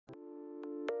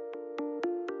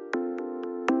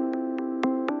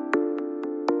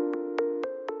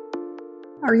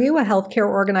Are you a healthcare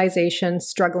organization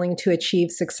struggling to achieve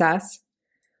success?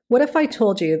 What if I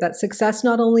told you that success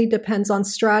not only depends on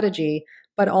strategy,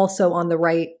 but also on the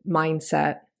right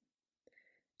mindset?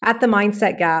 At the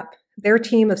Mindset Gap, their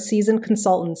team of seasoned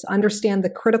consultants understand the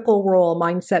critical role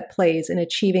mindset plays in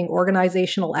achieving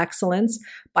organizational excellence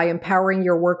by empowering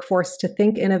your workforce to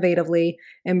think innovatively,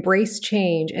 embrace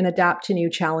change, and adapt to new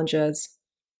challenges.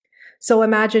 So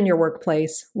imagine your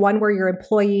workplace, one where your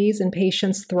employees and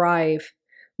patients thrive,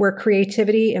 where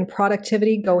creativity and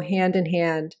productivity go hand in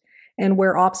hand, and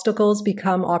where obstacles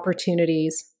become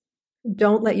opportunities.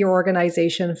 Don't let your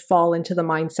organization fall into the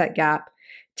mindset gap.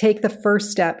 Take the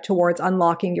first step towards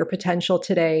unlocking your potential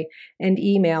today and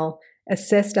email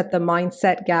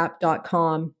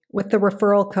assist@themindsetgap.com with the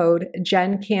referral code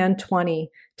GenCan20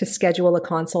 to schedule a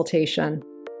consultation.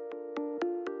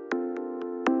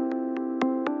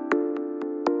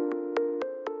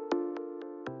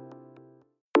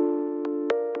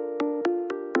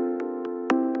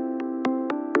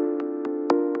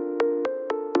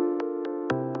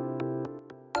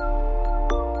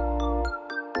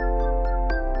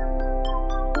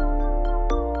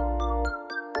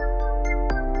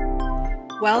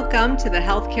 Welcome to the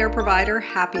Healthcare Provider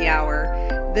Happy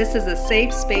Hour. This is a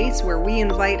safe space where we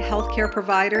invite healthcare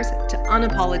providers to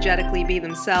unapologetically be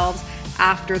themselves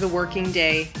after the working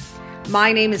day.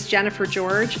 My name is Jennifer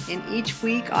George, and each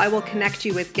week I will connect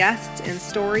you with guests and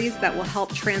stories that will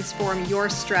help transform your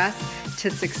stress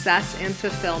to success and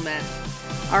fulfillment.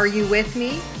 Are you with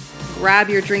me? Grab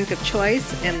your drink of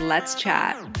choice and let's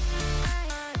chat.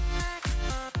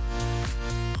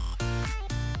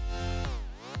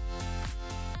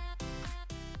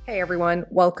 Hey everyone,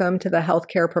 welcome to the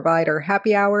Healthcare Provider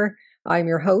Happy Hour. I'm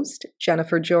your host,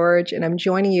 Jennifer George, and I'm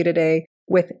joining you today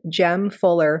with Jem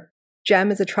Fuller.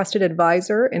 Jem is a trusted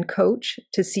advisor and coach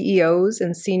to CEOs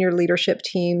and senior leadership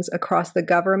teams across the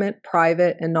government,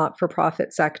 private, and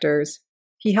not-for-profit sectors.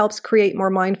 He helps create more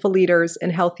mindful leaders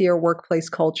and healthier workplace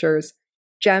cultures.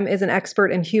 Jem is an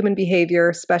expert in human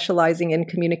behavior, specializing in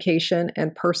communication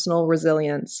and personal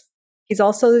resilience. He's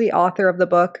also the author of the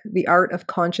book, The Art of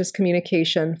Conscious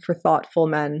Communication for Thoughtful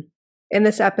Men. In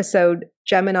this episode,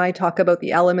 Jem and I talk about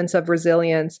the elements of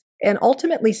resilience and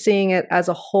ultimately seeing it as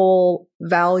a whole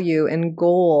value and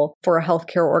goal for a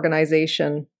healthcare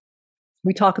organization.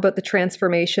 We talk about the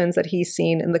transformations that he's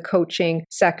seen in the coaching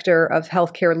sector of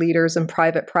healthcare leaders in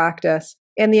private practice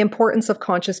and the importance of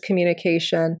conscious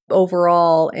communication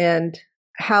overall and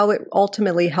how it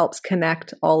ultimately helps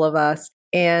connect all of us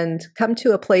and come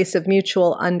to a place of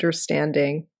mutual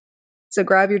understanding. So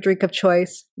grab your drink of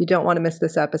choice. You don't want to miss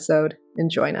this episode, and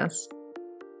join us.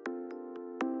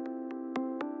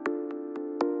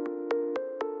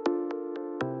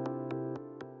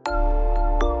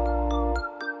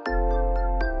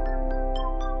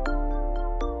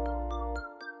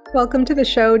 Welcome to the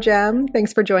show, Jem.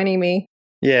 Thanks for joining me.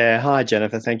 Yeah. Hi,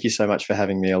 Jennifer. Thank you so much for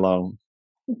having me along.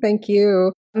 Thank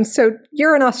you. So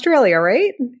you're in Australia,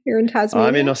 right? You're in Tasmania?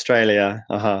 I'm in Australia.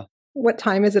 What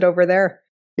time is it over there?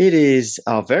 It is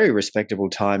a very respectable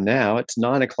time now. It's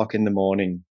 9 o'clock in the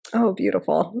morning. Oh,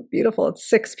 beautiful. Beautiful. It's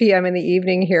 6 p.m. in the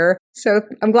evening here. So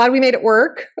I'm glad we made it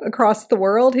work across the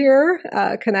world here,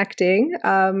 connecting.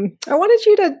 I wanted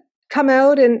you to come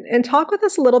out and talk with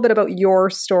us a little bit about your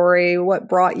story, what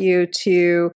brought you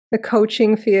to the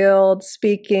coaching field,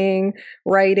 speaking,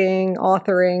 writing,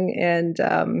 authoring, and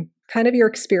kind of your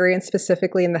experience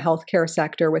specifically in the healthcare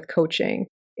sector with coaching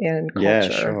and culture. Yeah,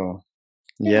 sure.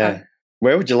 Yeah.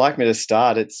 Where would you like me to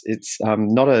start? It's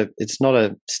not a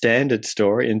standard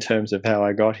story in terms of how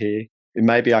I got here.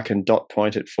 Maybe I can dot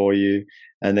point it for you,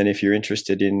 and then if you're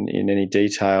interested in any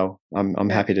detail, I'm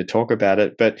happy to talk about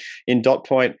it. But in dot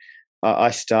point,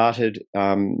 I started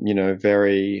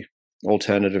very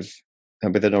alternative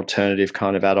with an alternative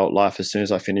kind of adult life. As soon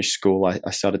as I finished school, I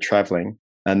started traveling.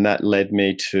 And that led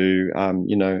me to,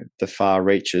 the far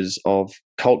reaches of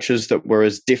cultures that were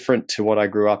as different to what I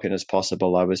grew up in as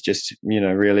possible. I was just,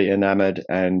 really enamored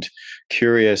and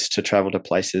curious to travel to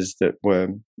places that were,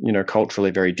 culturally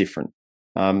very different.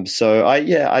 So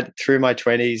I through my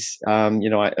 20s,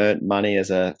 I earned money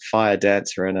as a fire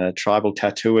dancer and a tribal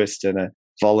tattooist and a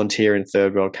volunteer in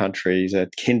third world countries, a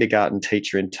kindergarten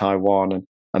teacher in Taiwan, and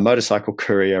a motorcycle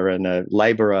courier and a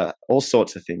laborer, all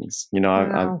sorts of things.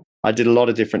 Wow. I did a lot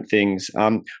of different things.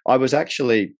 I was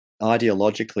actually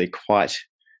ideologically quite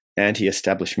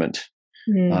anti-establishment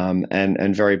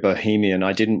and very bohemian.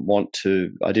 I didn't want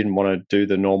to do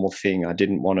the normal thing. I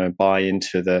didn't want to buy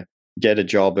into the get a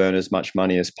job, earn as much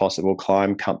money as possible,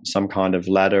 climb some kind of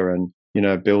ladder, and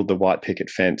build the white picket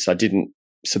fence. I didn't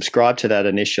subscribe to that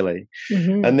initially.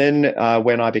 Mm-hmm. And then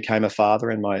when I became a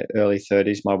father in my early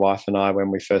 30s, my wife and I,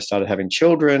 when we first started having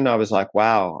children, I was like,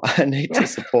 wow, I need to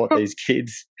support these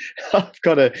kids. I've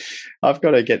got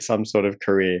to get some sort of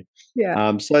career.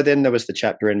 Yeah. So then there was the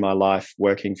chapter in my life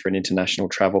working for an international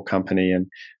travel company, and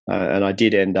I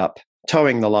did end up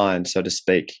towing the line, so to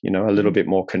speak, a little bit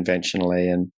more conventionally.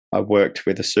 And I worked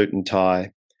with a suit and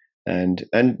tie and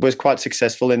was quite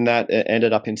successful in that. It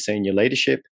ended up in senior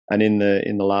leadership. And in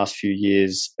the last few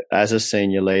years, as a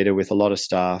senior leader with a lot of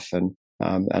staff and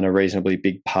a reasonably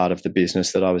big part of the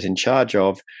business that I was in charge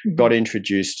of, got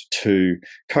introduced to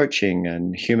coaching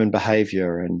and human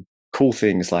behavior and cool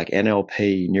things like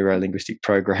NLP, neuro-linguistic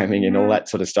programming, and all that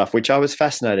sort of stuff, which I was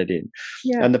fascinated in.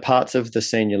 Yeah. And the parts of the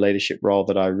senior leadership role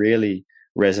that I really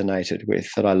resonated with,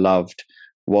 that I loved,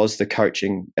 was the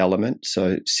coaching element.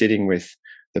 So sitting with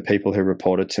the people who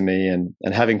reported to me and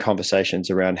having conversations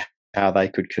around how they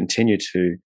could continue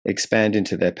to expand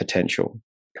into their potential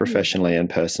professionally and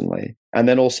personally. And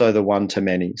then also the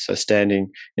one-to-many, so standing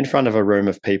in front of a room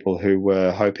of people who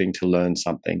were hoping to learn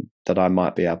something that I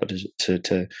might be able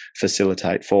to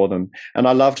facilitate for them. And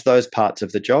I loved those parts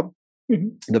of the job.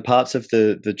 The parts of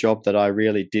the job that I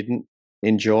really didn't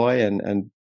enjoy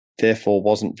and therefore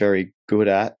wasn't very good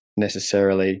at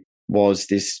necessarily was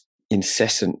this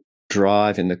incessant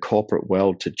drive in the corporate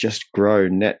world to just grow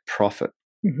net profit,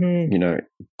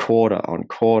 quarter on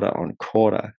quarter on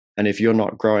quarter. And if you're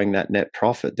not growing that net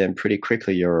profit, then pretty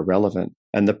quickly you're irrelevant.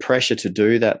 And the pressure to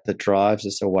do that drives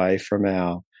us away from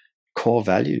our core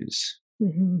values,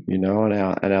 and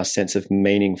our sense of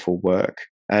meaningful work.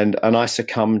 And I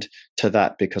succumbed to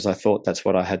that because I thought that's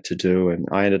what I had to do. And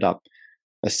I ended up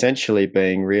essentially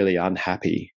being really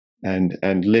unhappy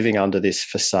and living under this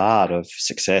facade of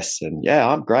success. And yeah,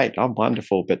 I'm great, I'm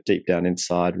wonderful, but deep down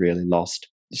inside, really lost.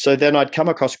 So then I'd come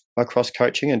across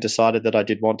coaching and decided that I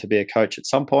did want to be a coach at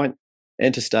some point.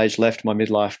 Enter stage left, my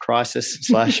midlife crisis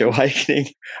 / awakening.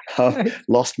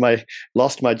 Lost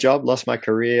my job, lost my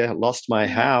career, lost my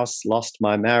house, lost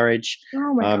my marriage.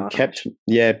 Oh my God.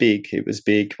 Big. It was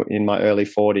big in my early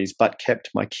 40s, but kept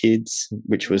my kids,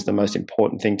 which was the most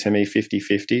important thing to me,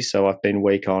 50-50. So I've been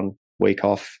week on, week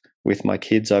off with my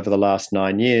kids over the last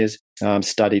 9 years.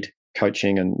 Studied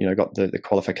coaching and got the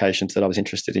qualifications that I was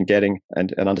interested in getting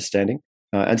and understanding.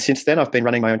 And since then, I've been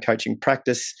running my own coaching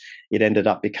practice. It ended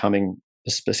up becoming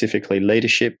specifically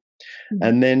leadership.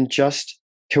 And then just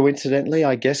coincidentally,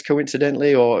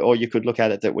 or you could look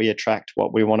at it that we attract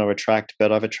what we want to attract,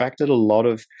 but I've attracted a lot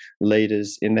of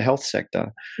leaders in the health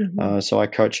sector. So I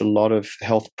coach a lot of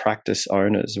health practice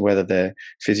owners, whether they're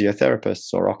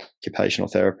physiotherapists or occupational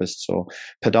therapists or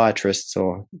podiatrists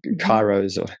or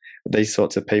chiros or these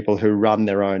sorts of people who run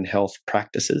their own health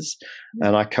practices.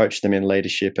 And I coach them in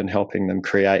leadership and helping them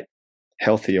create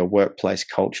healthier workplace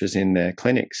cultures in their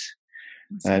clinics.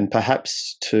 And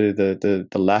perhaps to the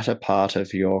latter part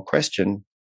of your question,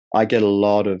 I get a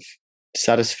lot of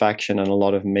satisfaction and a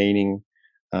lot of meaning,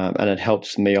 and it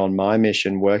helps me on my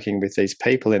mission working with these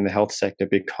people in the health sector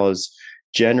because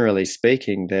generally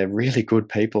speaking, they're really good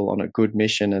people on a good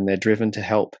mission and they're driven to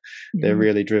help. They're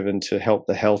really driven to help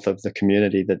the health of the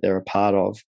community that they're a part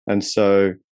of. And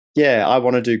so, yeah, I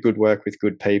want to do good work with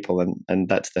good people, and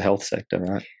that's the health sector,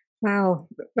 right? Wow,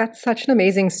 that's such an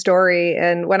amazing story.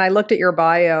 And when I looked at your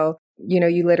bio,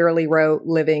 you literally wrote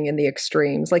living in the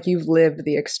extremes, like you've lived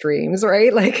the extremes,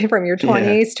 right? Like from your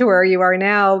 20s to where you are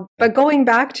now. But going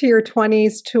back to your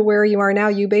 20s to where you are now,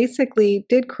 you basically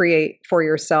did create for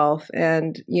yourself.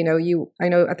 And, I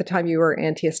know at the time you were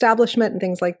anti-establishment and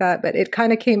things like that, but it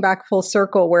kind of came back full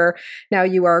circle where now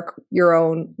you are your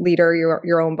own leader,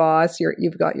 your own boss,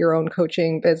 you've got your own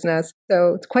coaching business.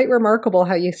 So it's quite remarkable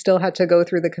how you still had to go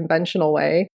through the conventional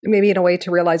way, maybe in a way to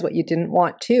realize what you didn't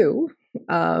want to.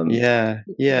 And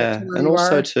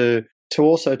also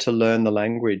to learn the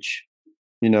language.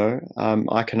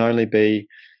 I can only be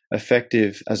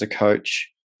effective as a coach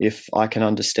if I can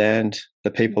understand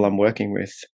the people I'm working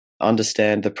with,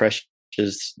 understand the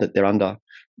pressures that they're under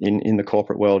in the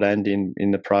corporate world and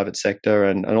in the private sector,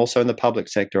 and also in the public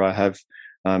sector. I have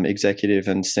executive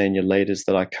and senior leaders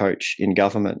that I coach in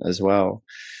government as well.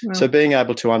 Wow. So being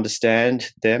able to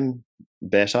understand them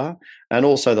better and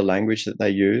also the language that they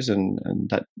use and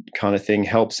that kind of thing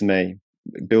helps me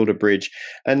build a bridge.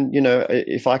 And,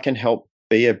 if I can help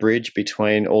be a bridge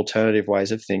between alternative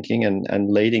ways of thinking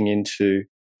and leading into,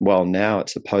 well, now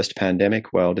it's a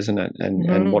post-pandemic world, isn't it?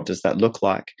 And what does that look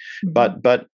like?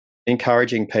 But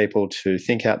encouraging people to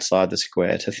think outside the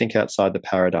square, to think outside the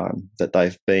paradigm that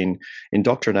they've been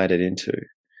indoctrinated into,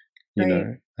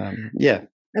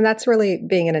 And that's really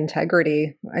being in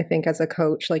integrity, I think, as a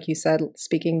coach, like you said,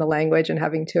 speaking the language and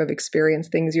having to have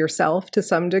experienced things yourself to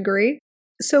some degree.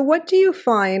 So what do you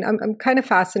find? I'm kind of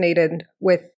fascinated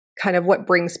with kind of what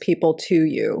brings people to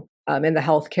you in the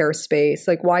healthcare space.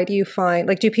 Like, why do you find,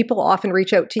 like, do people often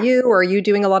reach out to you, or are you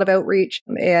doing a lot of outreach?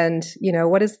 And,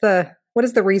 what is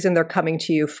the reason they're coming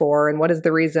to you for? And what is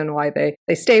the reason why they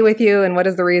stay with you? And what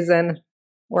is the reason,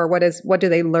 or what do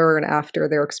they learn after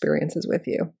their experiences with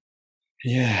you?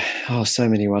 Yeah. Oh, so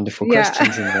many wonderful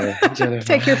questions in there, Jennifer.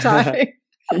 Take your time.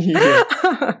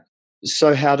 Yeah.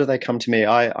 So how do they come to me?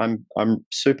 I'm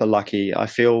super lucky. I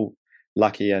feel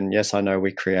lucky, and yes, I know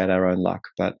we create our own luck,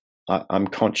 but I'm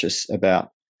conscious about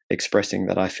expressing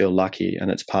that I feel lucky, and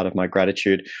it's part of my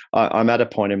gratitude. I'm at a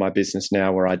point in my business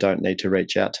now where I don't need to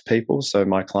reach out to people, so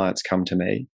my clients come to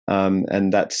me,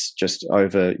 and that's just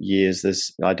over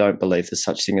years. I don't believe there's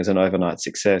such thing as an overnight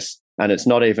success, and it's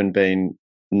not even been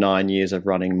 9 years of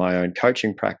running my own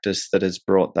coaching practice that has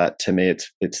brought that to me.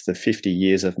 It's the 50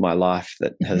 years of my life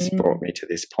that has brought me to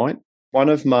this point. One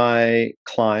of my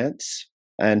clients,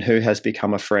 and who has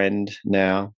become a friend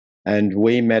now, and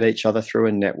we met each other through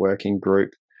a networking group,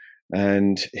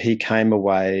 and he came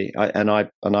away, and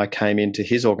I came into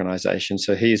his organization.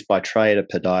 So he is by trade a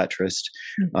podiatrist,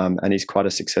 and he's quite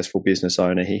a successful business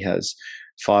owner. He has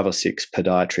 5 or 6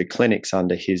 podiatry clinics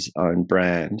under his own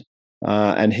brand.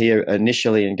 And he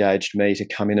initially engaged me to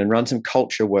come in and run some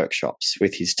culture workshops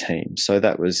with his team. So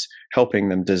that was helping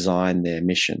them design their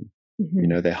mission,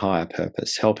 their higher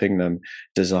purpose, helping them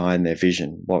design their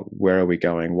vision. Where are we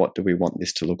going? What do we want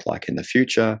this to look like in the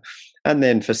future? And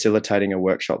then facilitating a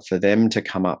workshop for them to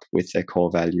come up with their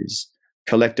core values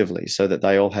collectively, so that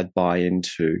they all had buy-in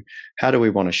to how do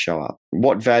we want to show up?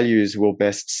 What values will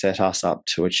best set us up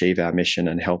to achieve our mission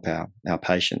and help our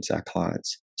patients, our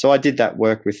clients? So I did that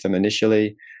work with them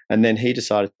initially, and then he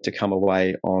decided to come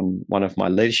away on one of my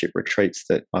leadership retreats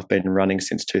that I've been running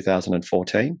since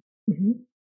 2014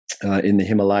 in the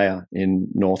Himalaya in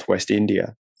northwest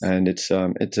India. And it's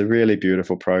a really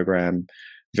beautiful program,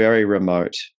 very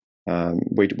remote.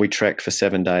 We trek for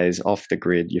 7 days off the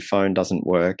grid. Your phone doesn't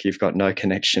work. You've got no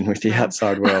connection with the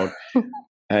outside world.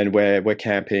 And we're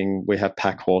camping. We have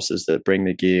pack horses that bring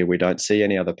the gear. We don't see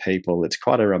any other people. It's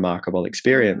quite a remarkable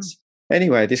experience.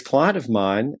 Anyway, this client of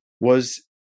mine was,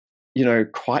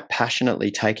 quite passionately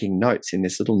taking notes in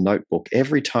this little notebook.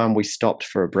 Every time we stopped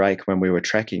for a break when we were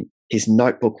trekking, his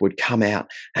notebook would come out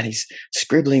and he's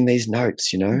scribbling these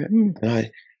notes, And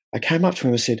I came up to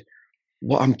him and said,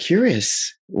 well, I'm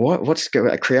curious,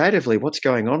 creatively, what's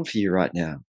going on for you right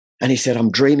now? And he said, I'm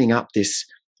dreaming up this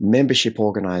membership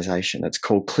organization. It's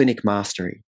called Clinic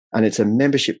Mastery. And it's a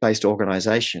membership-based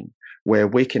organization where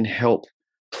we can help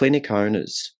clinic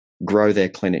owners grow their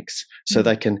clinics so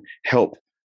they can help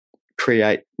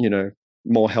create,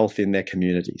 more health in their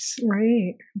communities.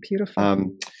 Right.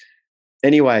 Beautiful.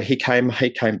 Anyway, he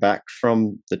came back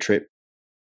from the trip,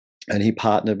 and he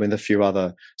partnered with a few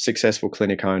other successful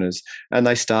clinic owners, and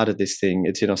they started this thing.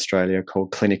 It's in Australia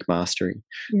called Clinic Mastery.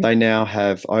 They now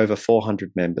have over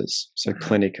 400 members, so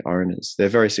clinic owners. They're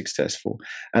very successful,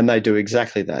 and they do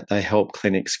exactly that. They help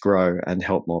clinics grow and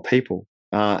help more people.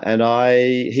 And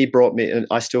he brought me, and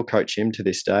I still coach him to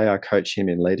this day. I coach him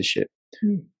in leadership,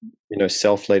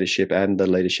 self-leadership and the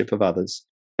leadership of others.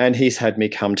 And he's had me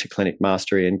come to Clinic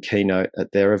Mastery and keynote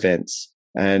at their events.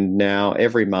 And now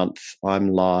every month I'm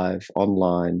live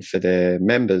online for their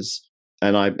members,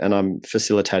 and I'm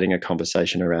facilitating a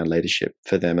conversation around leadership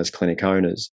for them as clinic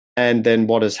owners. And then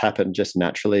what has happened just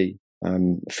naturally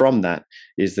from that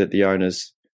is that the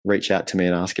owners reach out to me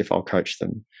and ask if I'll coach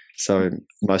them. So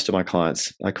most of my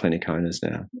clients are clinic owners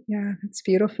now. Yeah, it's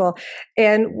beautiful.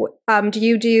 And do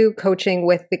you do coaching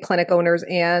with the clinic owners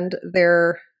and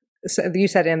you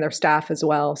said in their staff as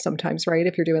well sometimes, right?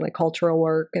 If you're doing like cultural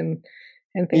work and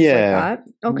things like that?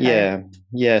 Okay.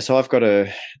 Yeah. So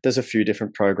there's a few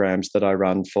different programs that I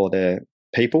run for their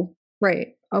people. Right.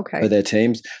 Okay. For their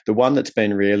teams. The one that's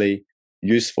been really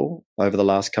useful over the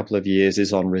last couple of years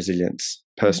is on resilience,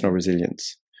 personal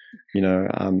resilience.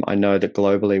 I know that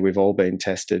globally we've all been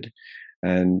tested,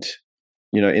 and,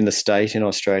 in the state in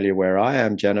Australia where I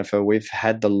am, Jennifer, we've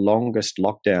had the longest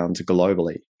lockdowns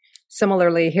globally.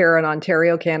 Similarly here in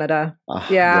Ontario, Canada.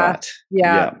 Right.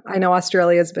 Yeah. I know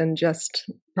Australia's been just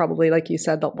probably, like you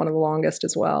said, one of the longest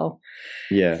as well.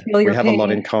 Yeah. We have a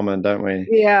lot in common, don't we?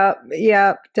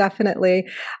 Yeah, definitely.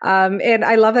 And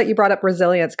I love that you brought up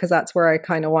resilience, because that's where I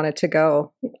kind of wanted to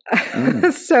go.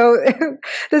 So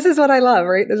this is what I love,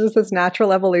 right? This is this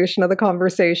natural evolution of the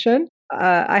conversation.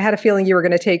 I had a feeling you were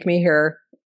going to take me here.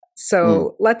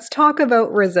 So let's talk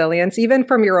about resilience, even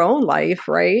from your own life,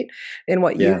 right? And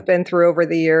what you've been through over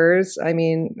the years. I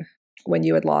mean, when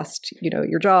you had lost,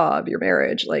 your job, your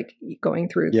marriage, like going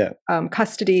through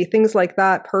custody, things like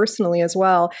that personally as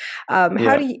well.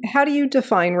 How do you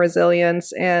define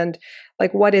resilience, and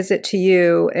like what is it to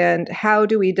you, and how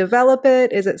do we develop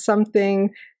it? Is it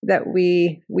something that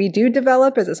we do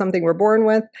develop? Is it something we're born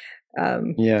with?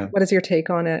 What is your take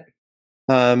on it?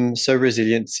 So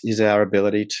resilience is our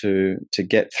ability to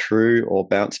get through or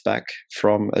bounce back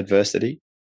from adversity,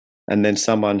 and then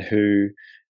someone who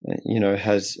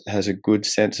has a good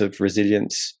sense of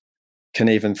resilience can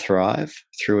even thrive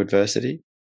through adversity.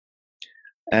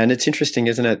 And it's interesting,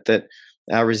 isn't it, that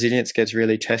our resilience gets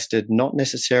really tested not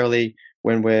necessarily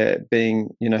when we're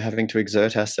having to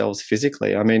exert ourselves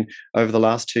physically. I mean, over the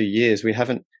last 2 years, we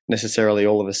haven't necessarily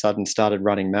all of a sudden started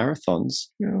running marathons.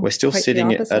 No, we're still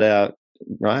sitting at our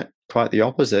quite the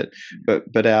opposite.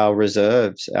 But our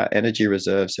reserves, our energy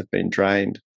reserves, have been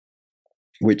drained,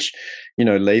 which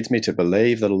leads me to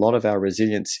believe that a lot of our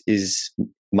resilience is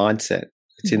mindset.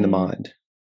 It's in the mind.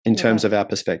 In terms of our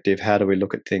perspective, how do we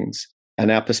look at things?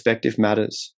 And our perspective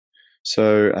matters.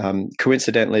 So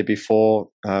coincidentally, before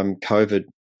COVID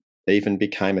even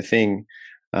became a thing,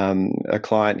 a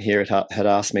client here had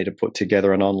asked me to put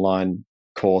together an online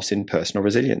course in personal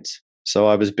resilience. So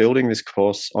I was building this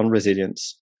course on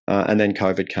resilience, and then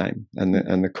COVID came, and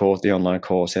the online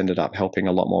course ended up helping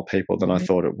a lot more people than I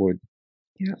thought it would.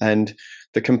 Yeah. And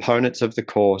the components of the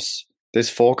course, there's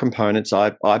 4 components,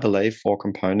 I believe 4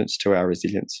 components to our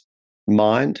resilience.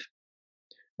 Mind,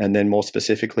 and then more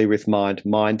specifically with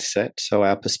mindset, so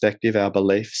our perspective, our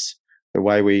beliefs, the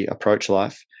way we approach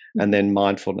life, and then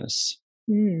mindfulness.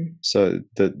 So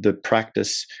the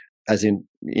practice, as in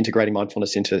integrating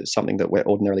mindfulness into something that we're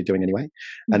ordinarily doing anyway,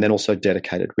 and then also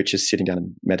dedicated, which is sitting down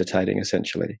and meditating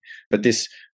essentially. But this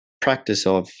practice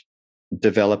of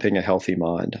developing a healthy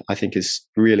mind, I think, is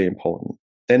really important.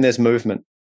 Then there's movement.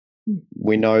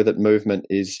 We know that movement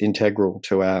is integral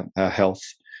to our health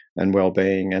and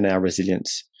well-being and our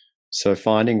resilience. So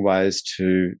finding ways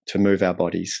to move our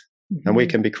bodies, and we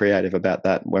can be creative about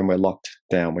that. When we're locked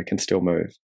down, we can still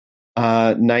move.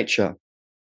 Nature.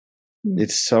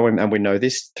 It's so, and we know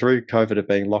this through COVID of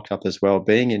being locked up as well.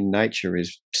 Being in nature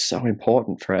is so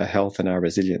important for our health and our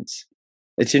resilience.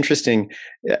 It's interesting,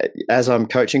 as I'm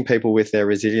coaching people with their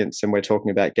resilience and we're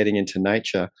talking about getting into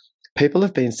nature, people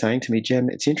have been saying to me, Jem,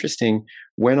 it's interesting,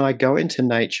 when I go into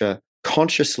nature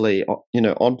consciously,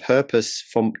 on purpose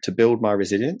to build my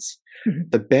resilience,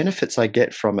 the benefits I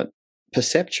get from it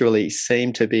perceptually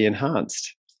seem to be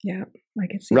enhanced. Yeah, I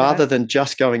can see rather than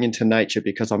just going into nature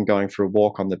because I'm going for a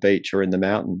walk on the beach or in the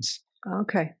mountains.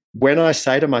 Okay. When I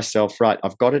say to myself, right,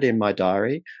 I've got it in my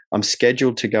diary, I'm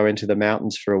scheduled to go into the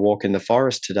mountains for a walk in the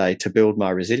forest today to build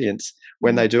my resilience.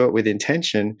 When they do it with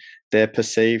intention, their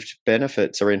perceived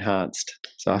benefits are enhanced.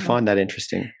 So I find that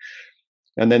interesting.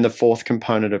 And then the 4th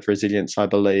component of resilience, I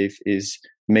believe, is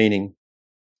meaning,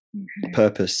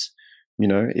 purpose.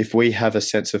 If we have a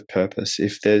sense of purpose,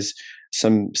 if there's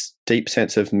some deep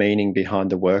sense of meaning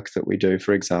behind the work that we do,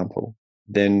 for example,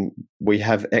 then we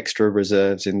have extra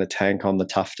reserves in the tank on the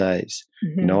tough days,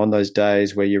 on those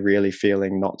days where you're really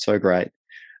feeling not so great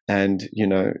and,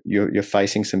 you're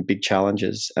facing some big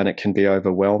challenges and it can be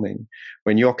overwhelming.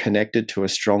 When you're connected to a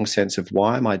strong sense of,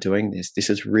 why am I doing this? This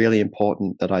is really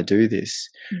important that I do this.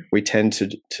 We tend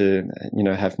to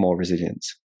have more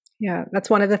resilience. Yeah, that's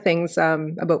one of the things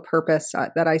about purpose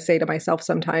that I say to myself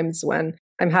sometimes when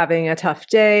I'm having a tough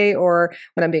day or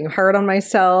when I'm being hard on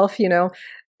myself,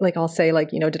 like I'll say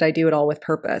did I do it all with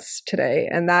purpose today?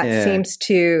 And that seems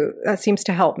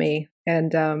to help me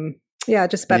and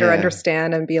just better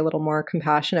understand and be a little more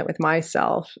compassionate with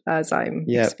myself as I'm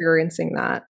experiencing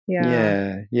that.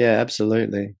 Yeah,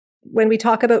 absolutely. When we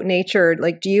talk about nature,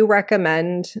 do you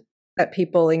recommend that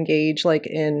people engage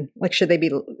in should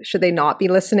they not be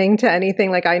listening to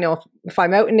anything? I know if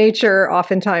I'm out in nature,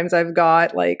 oftentimes I've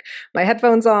got my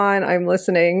headphones on, I'm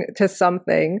listening to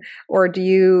something. Or do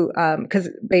you because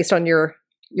based on your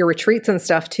retreats and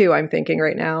stuff too, I'm thinking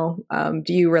right now,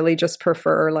 do you really just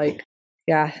prefer mix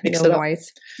no noise?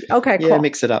 Okay, cool. Yeah,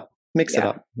 mix it up. It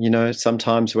up.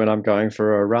 Sometimes when I'm going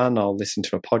for a run, I'll listen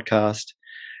to a podcast,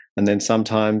 and then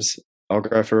sometimes I'll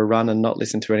go for a run and not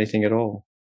listen to anything at all.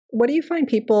 What do you find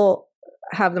people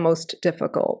have the most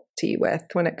difficulty with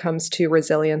when it comes to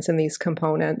resilience in these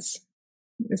components?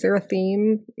 Is there a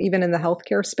theme, even in the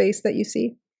healthcare space, that you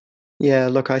see? Yeah,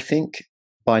 look, I think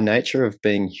by nature of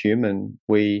being human,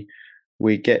 we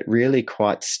get really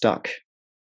quite stuck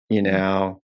in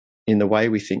the way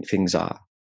we think things are,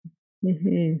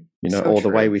 so or the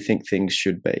true. way we think things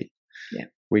should be. Yeah.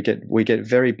 We get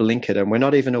very blinkered, and we're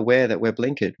not even aware that we're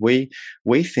blinkered. We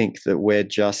think that we're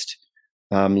just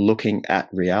looking at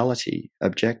reality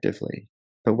objectively,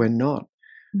 but we're not.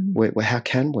 How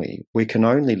can we? We can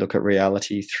only look at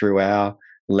reality through our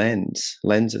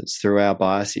lenses, through our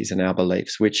biases and our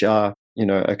beliefs, which are,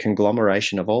 a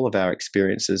conglomeration of all of our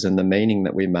experiences and the meaning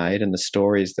that we made and the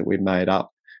stories that we've made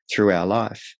up through our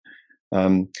life.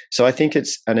 So I think it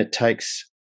takes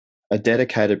a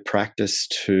dedicated practice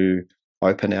to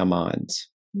open our minds.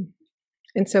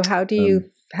 And so how do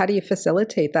you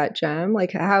facilitate that, Jem?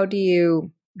 Like, how do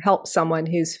you help someone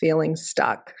who's feeling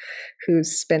stuck,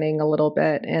 who's spinning a little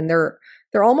bit, and they're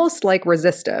almost like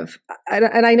resistive?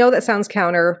 And I know that sounds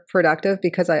counterproductive,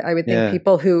 because I would think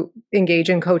people who engage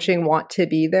in coaching want to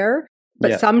be there.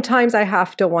 But sometimes I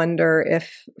have to wonder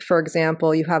if, for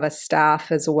example, you have a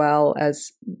staff as well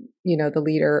as, the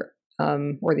leader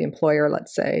or the employer,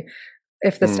 let's say,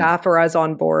 if the staff are as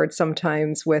on board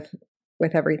sometimes with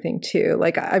everything too.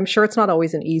 Like, I'm sure it's not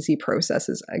always an easy process,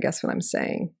 is I guess what I'm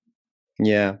saying.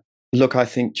 Yeah. Look, I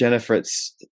think, Jennifer,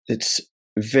 it's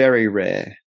very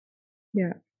rare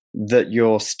that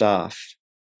your staff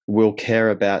will care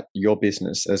about your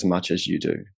business as much as you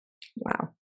do. Wow.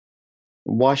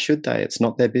 Why should they? It's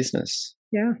not their business.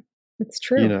 Yeah, it's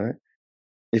true.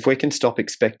 If we can stop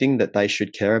expecting that they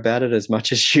should care about it as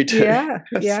much as you do,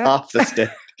 that's half the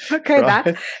step. Okay,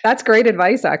 right? that's great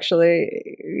advice, actually.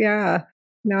 Yeah.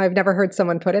 No, I've never heard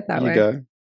someone put it that way. You go.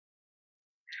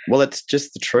 Well, it's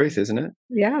just the truth, isn't it?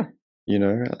 Yeah.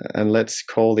 And let's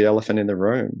call the elephant in the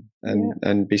room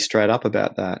and be straight up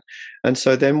about that. And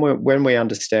so then when we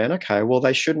understand, okay, well,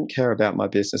 they shouldn't care about my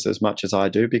business as much as I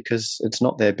do because it's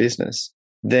not their business,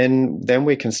 then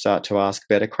we can start to ask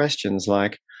better questions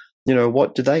like,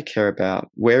 what do they care about?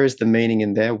 Where is the meaning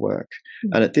in their work?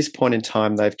 Mm-hmm. And at this point in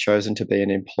time, they've chosen to be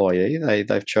an employee.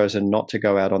 They've chosen not to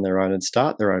go out on their own and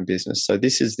start their own business. So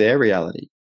this is their reality.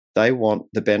 They want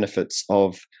the benefits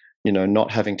of,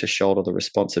 not having to shoulder the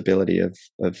responsibility of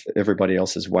everybody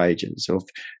else's wages, of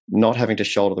not having to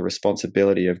shoulder the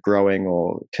responsibility of growing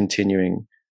or continuing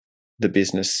the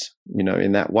business,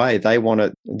 in that way. They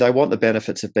want the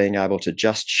benefits of being able to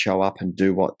just show up and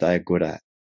do what they're good at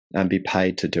and be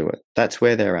paid to do it. That's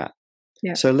where they're at.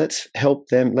 Yeah. So let's help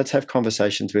them. Let's have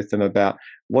conversations with them about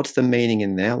what's the meaning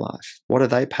in their life. What are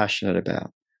they passionate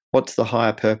about? What's the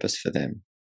higher purpose for them?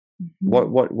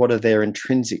 Mm-hmm. What are their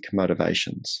intrinsic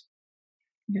motivations?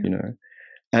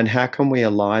 And how can we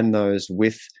align those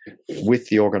with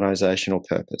the organizational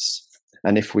purpose?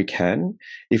 And if we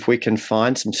can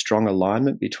find some strong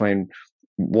alignment between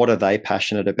what are they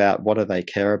passionate about, what do they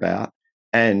care about,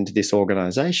 and this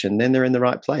organization, then they're in the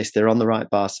right place. They're on the right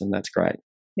bus, and that's great.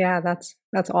 Yeah, that's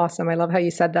awesome. I love how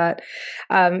you said that.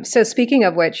 So speaking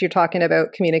of which, you're talking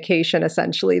about communication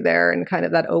essentially there, and kind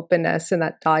of that openness and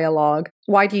that dialogue.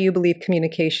 Why do you believe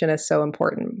communication is so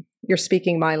important? You're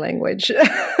speaking my language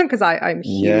because I'm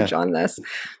huge on this.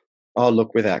 Oh,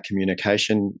 look, without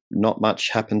communication, not much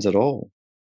happens at all.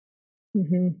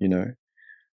 Mm-hmm.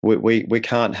 We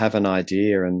can't have an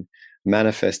idea and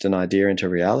manifest an idea into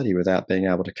reality without being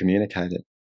able to communicate it.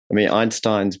 I mean,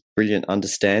 Einstein's brilliant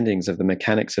understandings of the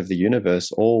mechanics of the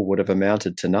universe all would have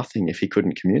amounted to nothing if he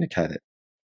couldn't communicate it.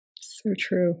 So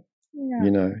true.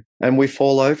 Yeah. And we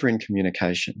fall over in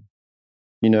communication.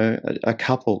 A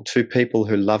couple, two people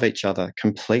who love each other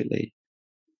completely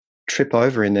trip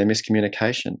over in their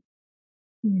miscommunication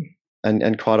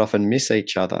and quite often miss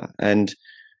each other and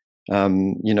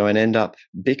end up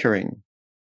bickering.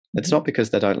 It's not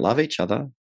because they don't love each other.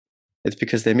 It's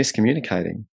because they're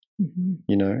miscommunicating.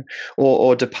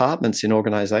 Or departments in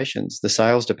organizations, the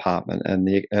sales department and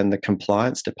the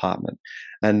compliance department,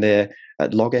 and they're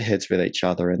at loggerheads with each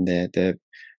other, and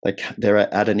they're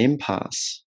at an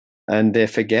impasse, and they're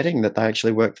forgetting that they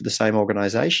actually work for the same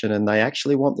organization and they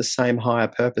actually want the same higher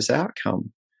purpose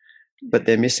outcome, but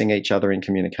they're missing each other in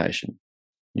communication.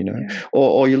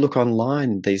 Or you look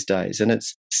online these days, and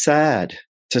it's sad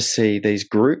to see these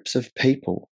groups of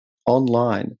people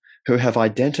online who have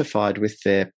identified with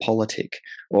their politic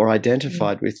or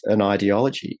identified with an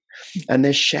ideology, and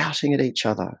they're shouting at each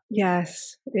other.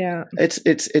 Yes. Yeah.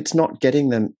 It's not getting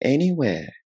them anywhere.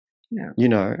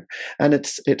 Yeah. And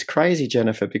it's crazy,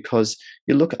 Jennifer, because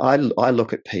I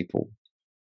look at people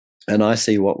and I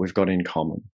see what we've got in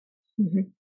common.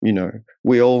 Mm-hmm.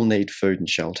 We all need food and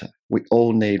shelter. We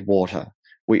all need water.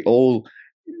 We all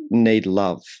need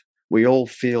love. We all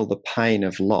feel the pain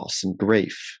of loss and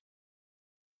grief.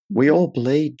 We all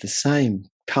bleed the same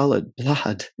coloured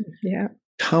blood. Yeah.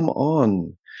 Come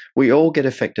on. We all get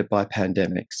affected by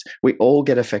pandemics. We all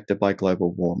get affected by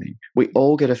global warming. We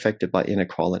all get affected by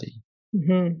inequality.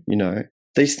 Mm-hmm.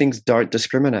 these things don't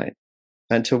discriminate.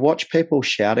 And to watch people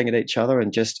shouting at each other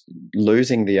and just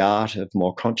losing the art of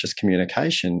more conscious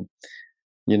communication,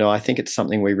 I think it's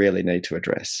something we really need to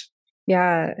address.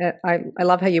 Yeah, I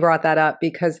love how you brought that up,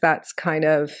 because that's kind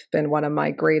of been one of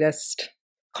my greatest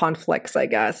conflicts, I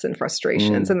guess, and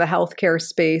frustrations in the healthcare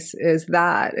space, is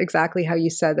that exactly how you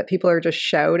said, that people are just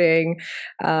shouting.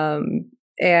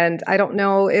 And I don't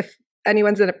know if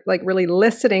anyone's like really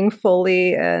listening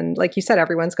fully. And like you said,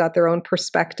 everyone's got their own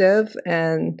perspective,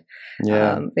 and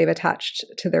they've attached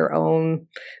to their own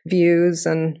views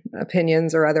and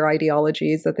opinions or other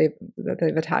ideologies that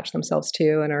they've attached themselves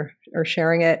to, and are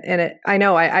sharing it. And I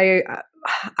know I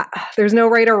there's no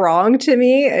right or wrong to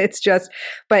me. It's just,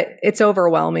 but it's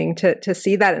overwhelming to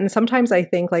see that. And sometimes I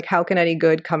think, like, how can any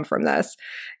good come from this?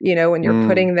 When you're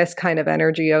putting this kind of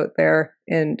energy out there,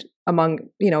 and among,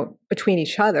 between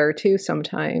each other too,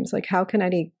 sometimes, like, how can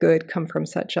any good come from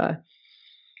such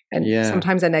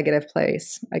sometimes a negative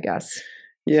place, I guess.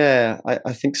 Yeah,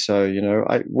 I think so.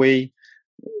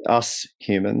 Us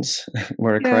humans,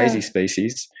 we're a crazy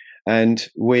species, and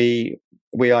we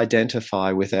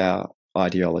identify with our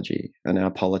ideology and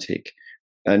our politic.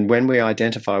 And when we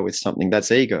identify with something, that's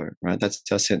ego, right? That's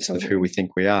our sense of who we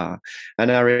think we are.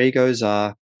 And our egos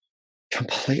are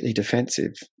completely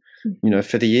defensive.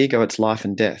 For the ego, it's life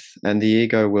and death, and the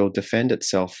ego will defend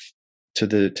itself to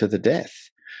the death,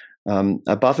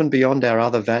 above and beyond our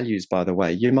other values. By the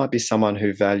way, you might be someone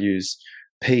who values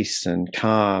peace and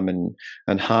calm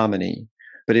and harmony,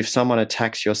 but if someone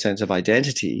attacks your sense of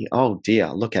identity, oh dear,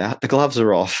 look out, the gloves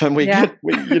are off, and we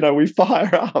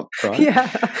fire up, right?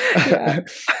 Yeah.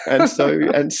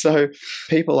 and so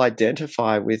people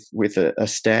identify with a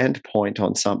standpoint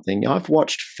on something. I've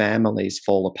watched families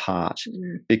fall apart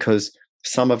because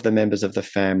some of the members of the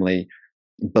family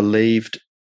believed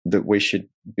that we should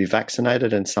be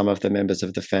vaccinated, and some of the members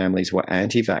of the families were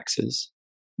anti-vaxxers.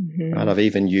 Right? I've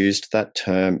even used that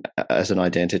term as an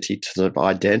identity to sort of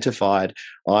identified,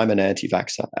 I'm an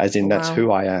anti-vaxxer, as in that's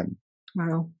who I am.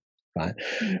 Wow. Right?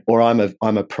 Or I'm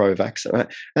a pro-vaxxer.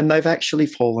 Right? And they've actually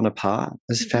fallen apart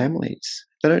as families.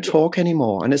 They don't talk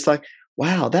anymore. And it's like,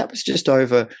 wow, that was just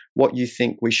over what you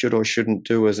think we should or shouldn't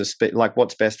do as like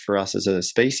what's best for us as a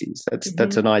species.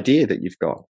 That's an idea that you've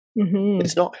got.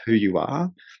 It's not who you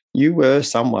are. You were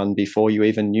someone before you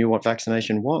even knew what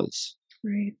vaccination was.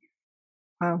 Right.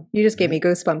 Wow. You just gave me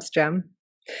goosebumps, Jem.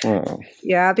 Oh.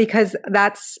 Yeah, because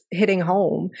that's hitting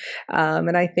home.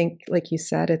 And I think, like you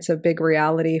said, it's a big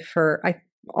reality for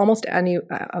almost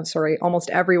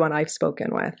everyone I've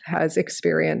spoken with has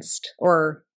experienced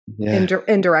or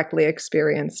indirectly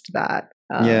experienced that.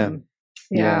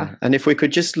 Yeah. And if we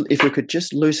could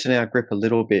just loosen our grip a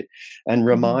little bit and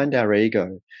remind our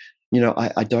ego,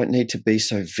 I don't need to be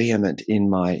so vehement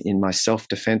in my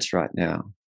self-defense right now.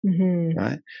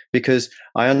 Right? Because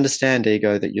I understand,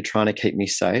 ego, that you're trying to keep me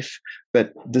safe,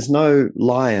 but there's no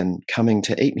lion coming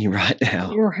to eat me right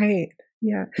now. You're right.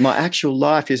 Yeah. My actual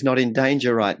life is not in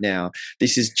danger right now.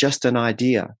 This is just an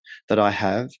idea that I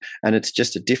have, and it's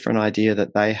just a different idea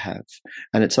that they have.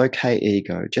 And it's okay,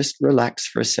 ego. Just relax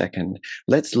for a second.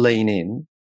 Let's lean in,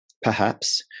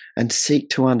 perhaps, and seek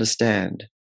to understand.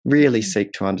 Really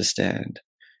seek to understand.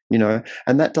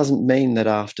 And that doesn't mean that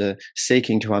after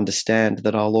seeking to understand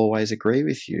that I'll always agree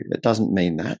with you. It doesn't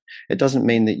mean that. It doesn't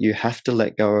mean that you have to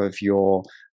let go of your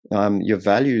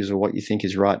values or what you think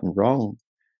is right and wrong.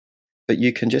 But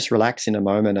you can just relax in a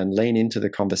moment and lean into the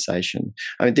conversation.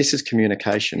 I mean, this is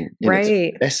communication in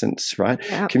its essence, right?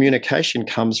 Yeah. Communication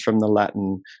comes from the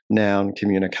Latin noun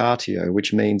communicatio,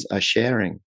 which means a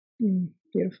sharing.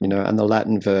 Beautiful. And the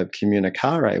Latin verb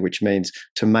communicare, which means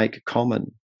to make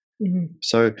common.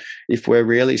 So if we're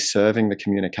really serving the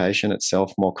communication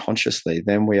itself more consciously,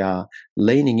 then we are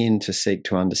leaning in to seek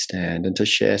to understand and to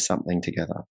share something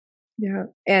together. Yeah.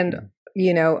 And,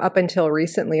 up until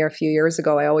recently or a few years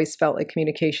ago, I always felt like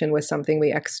communication was something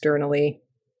we externally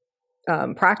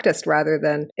practiced rather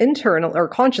than internal or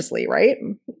consciously, right?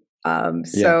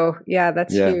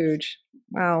 That's huge.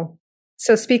 Wow.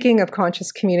 So speaking of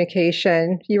conscious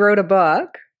communication, you wrote a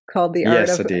book called The Art of...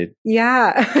 Yes, I did.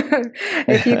 Yeah.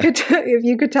 if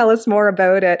you could tell us more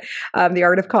about it, The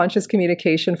Art of Conscious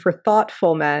Communication for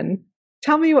Thoughtful Men.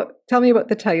 Tell me about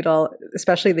the title,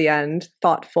 especially the end,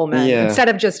 Thoughtful Men, instead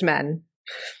of just men.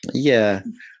 Yeah.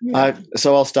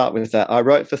 So I'll start with that. I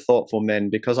wrote for thoughtful men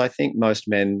because I think most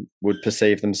men would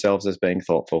perceive themselves as being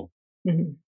thoughtful.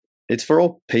 It's for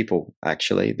all people,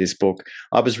 actually, this book.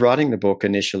 I was writing the book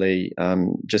initially,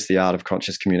 just The Art of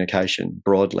Conscious Communication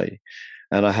broadly.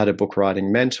 And I had a book writing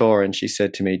mentor, and she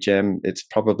said to me, Jem, it's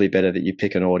probably better that you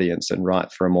pick an audience and write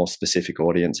for a more specific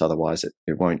audience. Otherwise,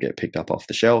 it won't get picked up off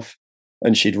the shelf.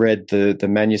 And she'd read the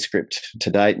manuscript to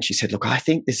date, and she said, look, I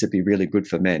think this would be really good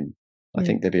for men. I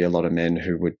think there'd be a lot of men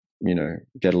who would,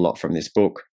 get a lot from this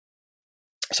book.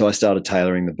 So I started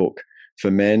tailoring the book for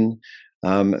men.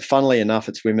 Funnily enough,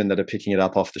 it's women that are picking it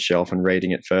up off the shelf and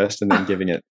reading it first and then giving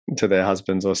it to their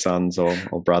husbands or sons or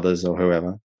brothers or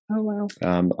whoever. Oh,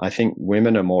 wow. I think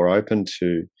women are more open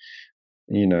to,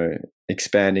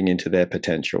 expanding into their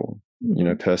potential,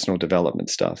 personal development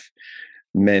stuff.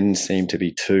 Men seem to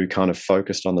be too kind of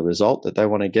focused on the result that they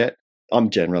want to get. I'm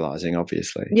generalizing,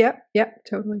 obviously. Yeah,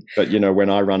 totally. But, when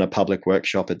I run a public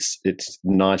workshop, it's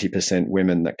 90%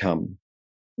 women that come,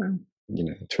 wow.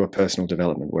 To a personal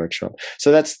development workshop.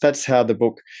 So that's how the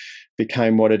book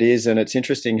became what it is. And it's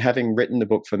interesting, having written the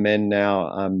book for men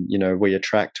now, we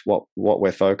attract what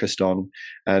we're focused on.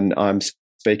 And I'm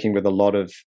speaking with a lot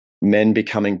of men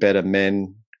becoming better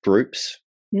men groups.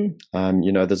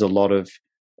 There's a lot of,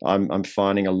 I'm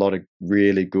finding a lot of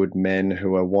really good men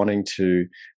who are wanting to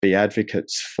be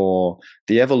advocates for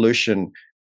the evolution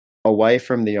away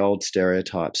from the old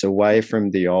stereotypes, away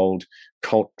from the old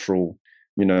cultural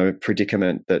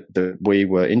predicament that we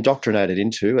were indoctrinated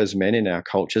into as men in our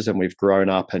cultures, and we've grown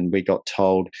up and we got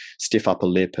told stiff upper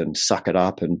lip and suck it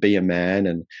up and be a man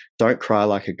and don't cry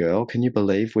like a girl. Can you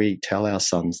believe we tell our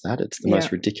sons that? It's the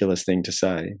most ridiculous thing to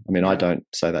say. I mean, I don't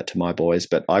say that to my boys,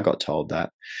 but I got told that.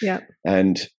 Yeah.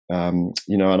 And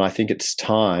and I think it's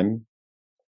time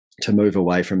to move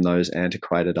away from those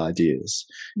antiquated ideas.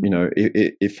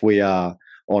 If we are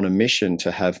on a mission to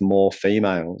have more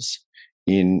females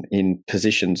in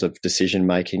positions of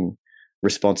decision-making,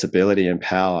 responsibility and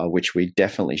power, which we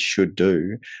definitely should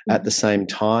do, at the same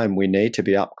time, we need to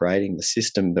be upgrading the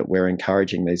system that we're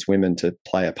encouraging these women to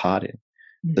play a part in.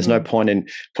 There's no point in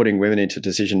putting women into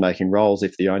decision-making roles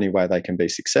if the only way they can be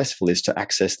successful is to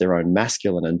access their own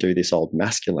masculine and do this old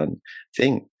masculine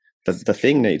thing. The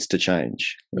thing needs to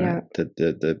change. Right?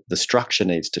 The structure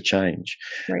needs to change.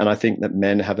 Right. And I think that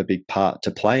men have a big part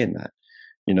to play in that,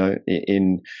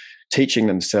 in teaching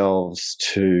themselves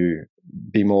to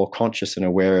be more conscious and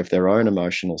aware of their own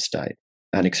emotional state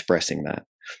and expressing that,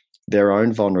 their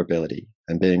own vulnerability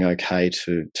and being okay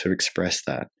to express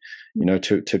that,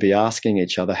 to be asking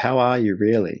each other, how are you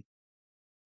really?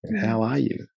 How are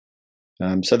you?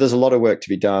 So there's a lot of work to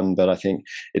be done, but I think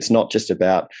it's not just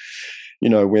about,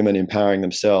 women empowering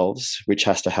themselves, which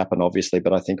has to happen, obviously,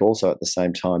 but I think also at the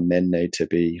same time, men need to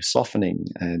be softening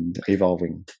and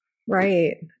evolving.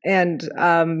 Right. And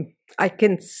I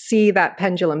can see that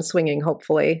pendulum swinging,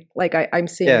 hopefully. Like I'm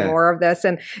seeing more of this.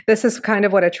 And this is kind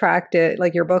of what attracted,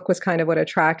 like your book was kind of what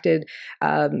attracted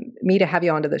me to have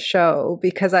you onto the show,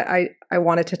 because I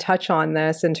wanted to touch on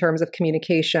this in terms of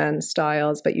communication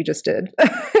styles, but you just did.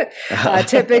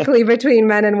 Typically between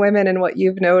men and women and what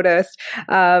you've noticed.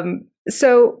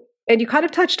 And you kind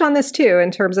of touched on this too,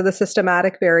 in terms of the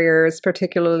systematic barriers,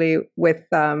 particularly with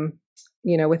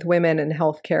with women in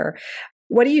healthcare.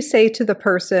 What do you say to the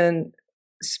person,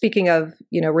 speaking of,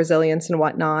 resilience and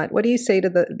whatnot, what do you say to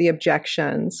the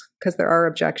objections? Because there are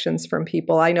objections from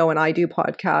people. I know when I do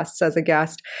podcasts as a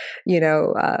guest,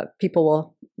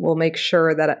 people will make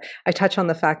sure that I touch on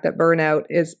the fact that burnout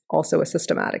is also a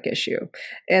systematic issue.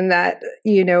 And that,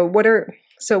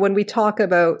 so when we talk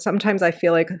about, sometimes I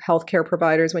feel like healthcare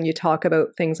providers, when you talk about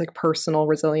things like personal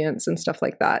resilience and stuff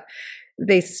like that,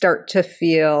 they start to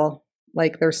feel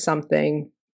like there's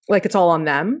something, like it's all on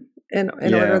them in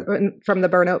order, from the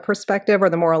burnout perspective or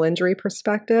the moral injury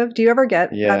perspective. Do you ever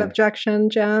get that objection,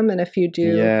 Jem? And if you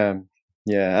do?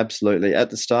 Yeah, absolutely.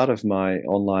 At the start of my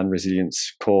online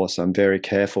resilience course, I'm very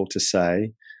careful to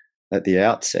say at the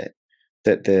outset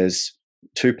that there's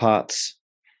two parts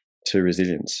to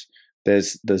resilience.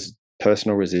 There's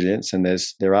personal resilience, and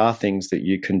there are things that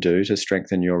you can do to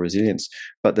strengthen your resilience,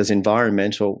 but there's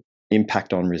environmental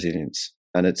impact on resilience.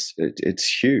 And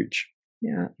it's huge.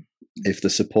 Yeah. If the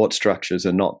support structures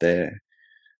are not there,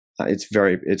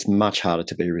 it's much harder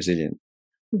to be resilient.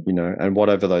 And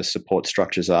whatever those support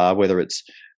structures are, whether it's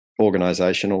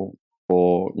organizational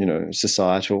or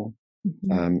societal,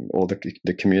 or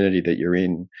the community that you're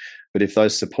in, but if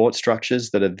those support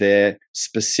structures that are there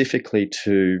specifically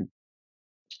to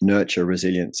nurture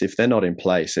resilience, if they're not in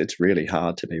place, it's really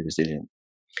hard to be resilient.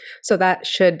 So that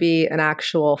should be an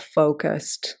actual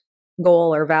focused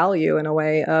goal or value in a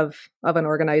way of an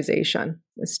organization,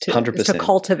 is to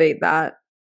cultivate that.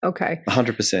 Okay.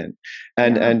 100%.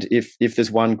 And if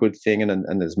there's one good thing,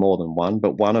 and there's more than one,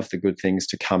 but one of the good things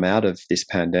to come out of this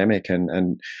pandemic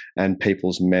and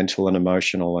people's mental and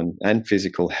emotional and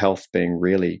physical health being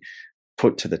really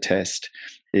put to the test,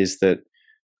 is that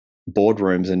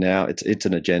boardrooms are now, it's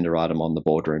an agenda item on the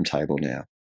boardroom table now.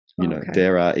 Okay.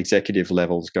 There are executive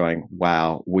levels going,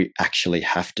 wow, we actually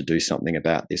have to do something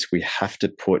about this. We have to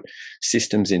put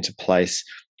systems into place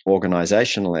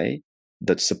organizationally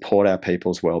that support our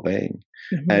people's well-being.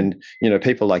 Mm-hmm. And,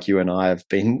 people like you and I have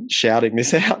been shouting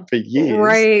this out for years.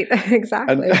 Right,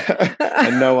 exactly.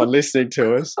 And no one listening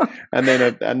to us. And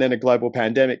then a global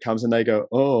pandemic comes and they go,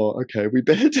 oh, okay, we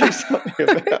better do something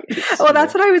about this. Well,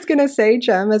 that's what I was going to say,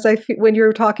 Jem, when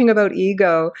you're talking about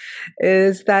ego,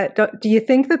 is that, do you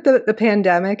think that the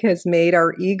pandemic has made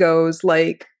our egos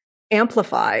like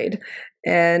amplified,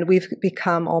 and we've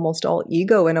become almost all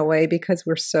ego in a way because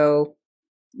we're so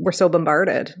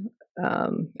bombarded?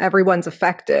 Everyone's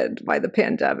affected by the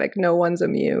pandemic. No one's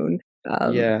immune.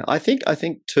 I think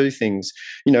two things.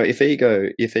 If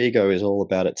ego is all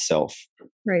about itself,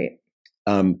 right,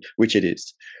 which it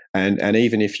is, and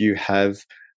even if you have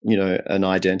an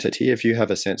identity, if you have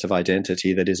a sense of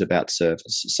identity that is about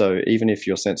service, so even if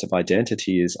your sense of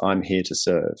identity is I'm here to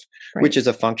serve, right, which is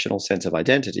a functional sense of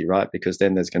identity, right? Because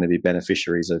then there's going to be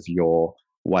beneficiaries of your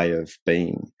way of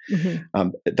being. Mm-hmm.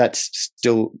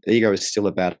 Ego is still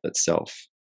about itself.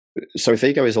 So if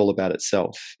ego is all about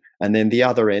itself, and then the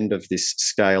other end of this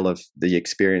scale of the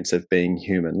experience of being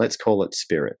human, let's call it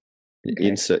spirit.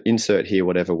 Okay. Insert here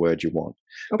whatever word you want.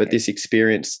 Okay. But this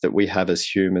experience that we have as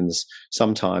humans,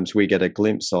 sometimes we get a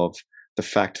glimpse of the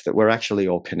fact that we're actually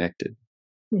all connected.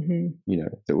 Mm-hmm.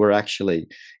 That we're actually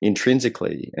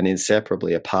intrinsically and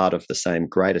inseparably a part of the same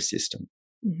greater system.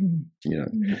 Mm-hmm.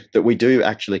 Mm-hmm. That we do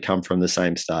actually come from the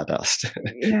same stardust,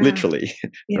 literally,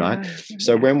 right?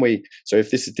 So if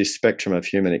this is this spectrum of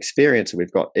human experience,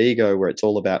 we've got ego where it's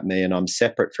all about me and I'm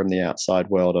separate from the outside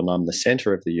world and I'm the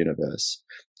center of the universe,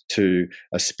 to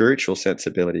a spiritual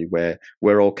sensibility where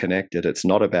we're all connected. It's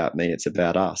not about me, it's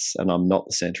about us, and I'm not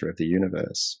the center of the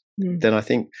universe. Then I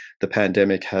think the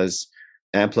pandemic has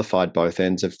amplified both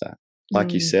ends of that.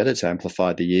 Like you said, it's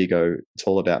amplified the ego, it's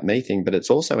all about me thing, but it's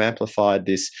also amplified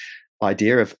this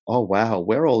idea of, oh, wow,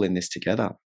 we're all in this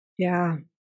together. Yeah.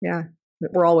 Yeah.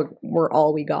 We're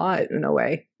all we got in a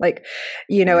way. Like,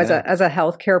 as a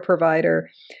healthcare provider,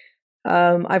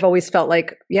 I've always felt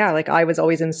like I was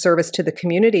always in service to the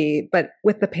community. But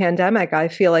with the pandemic, I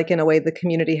feel like in a way the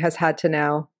community has had to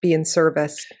now be in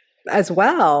service as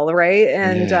well. Right.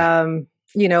 And,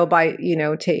 by,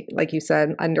 like you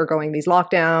said, undergoing these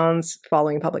lockdowns,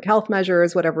 following public health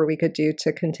measures, whatever we could do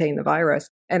to contain the virus.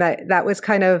 And that was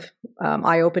kind of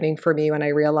eye-opening for me when I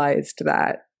realized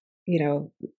that,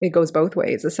 it goes both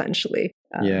ways, essentially.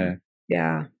 Yeah.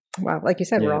 Wow. Like you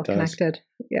said, we're all connected.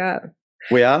 Yeah.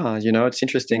 We are. It's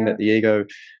interesting that the ego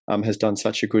has done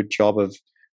such a good job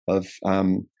of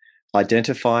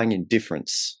identifying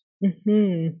indifference.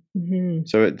 Mm-hmm. Mm-hmm.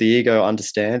 So the ego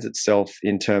understands itself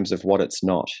in terms of what it's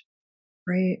not.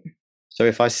 Right. So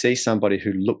if I see somebody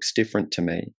who looks different to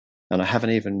me and I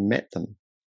haven't even met them,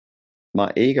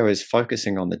 my ego is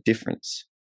focusing on the difference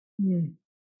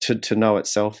to know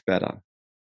itself better.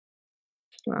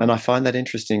 Wow. And I find that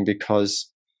interesting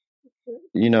because,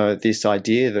 this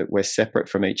idea that we're separate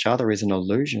from each other is an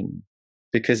illusion,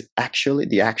 because actually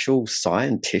the actual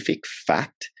scientific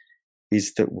fact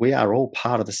is that we are all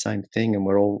part of the same thing and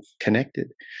we're all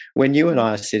connected. When you and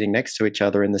I are sitting next to each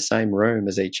other in the same room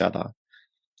as each other,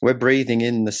 we're breathing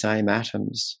in the same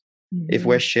atoms. Mm-hmm.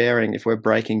 If we're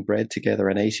breaking bread together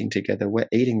and eating together, we're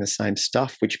eating the same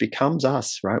stuff, which becomes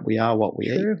us, right? We are what we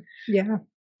eat. Yeah.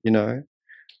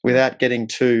 Without getting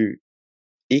too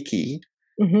icky,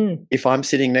 if I'm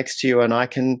sitting next to you and I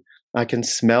can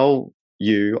smell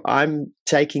you, I'm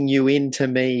taking you into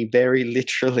me very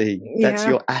literally. That's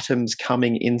your atoms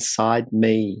coming inside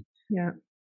me. Yeah.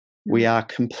 We are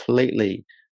completely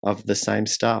of the same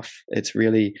stuff. It's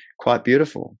really quite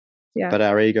beautiful. Yeah. But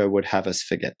our ego would have us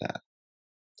forget that.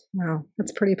 Wow,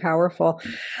 that's pretty powerful.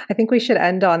 I think we should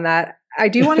end on that. I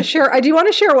do want to share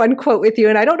one quote with you,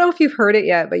 and I don't know if you've heard it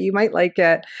yet, but you might like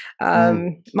it.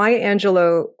 Maya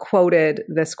Angelou quoted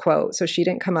this quote, so she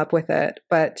didn't come up with it,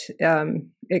 but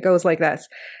it goes like this.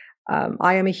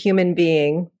 I am a human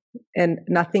being, and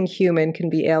nothing human can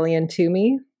be alien to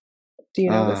me. Do you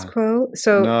know this quote?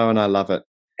 No, and I love it.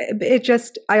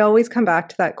 I always come back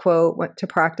to that quote to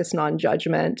practice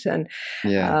non-judgment and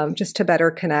just to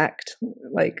better connect,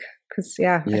 because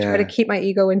I try to keep my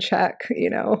ego in check,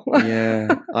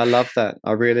 I love that.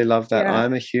 I really love that. Yeah.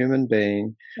 I'm a human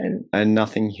being and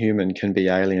nothing human can be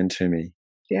alien to me.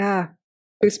 Yeah.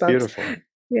 Goosebumps. Beautiful.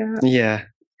 Yeah. Yeah.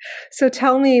 So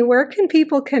tell me, where can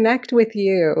people connect with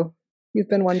you? You've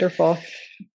been wonderful.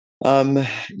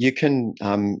 You can,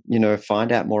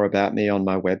 find out more about me on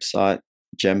my website,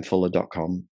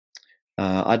 jemfuller.com.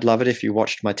 I'd love it if you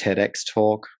watched my TEDx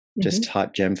talk. Just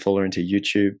type Jem Fuller into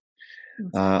YouTube.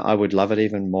 I would love it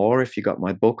even more if you got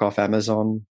my book off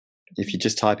Amazon. If you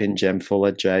just type in Jem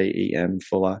Fuller, Jem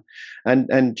Fuller.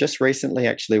 And just recently,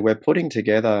 actually, we're putting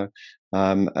together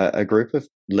a group of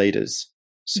leaders.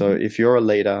 So if you're a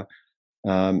leader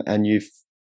and you've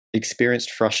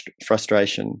experienced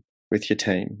frustration with your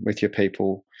team, with your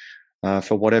people,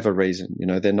 for whatever reason,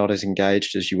 they're not as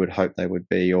engaged as you would hope they would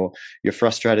be, or you're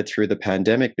frustrated through the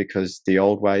pandemic because the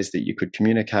old ways that you could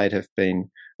communicate have been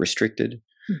restricted,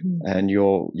 and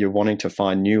you're wanting to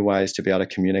find new ways to be able to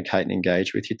communicate and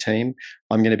engage with your team,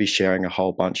 I'm going to be sharing a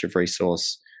whole bunch of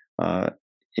resource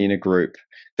in a group.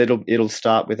 It'll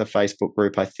start with a Facebook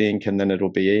group, I think, and then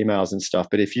it'll be emails and stuff.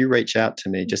 But if you reach out to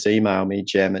me, just email me,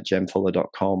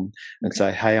 jem@jemfuller.com, and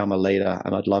say, hey, I'm a leader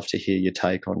and I'd love to hear your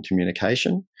take on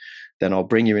communication. Then I'll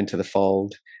bring you into the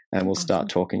fold and we'll start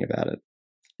talking about it.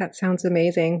 That sounds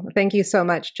amazing. Thank you so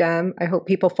much, Jem. I hope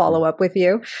people follow up with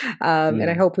you, and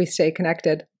I hope we stay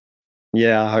connected.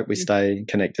 Yeah, I hope we stay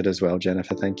connected as well,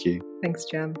 Jennifer. Thank you. Thanks,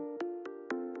 Jem.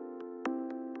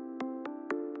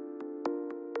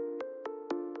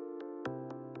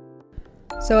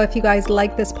 So if you guys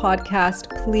like this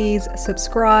podcast, please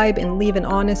subscribe and leave an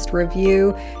honest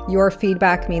review. Your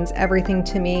feedback means everything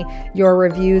to me. Your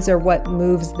reviews are what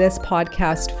moves this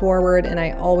podcast forward, and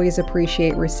I always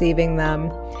appreciate receiving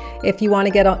them. If you want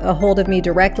to get a hold of me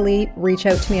directly, reach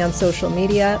out to me on social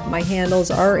media. My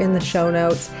handles are in the show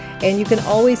notes, and you can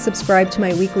always subscribe to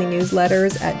my weekly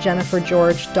newsletters at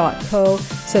jennifergeorge.co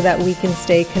so that we can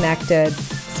stay connected.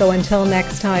 So until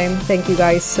next time, thank you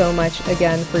guys so much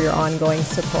again for your ongoing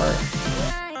support.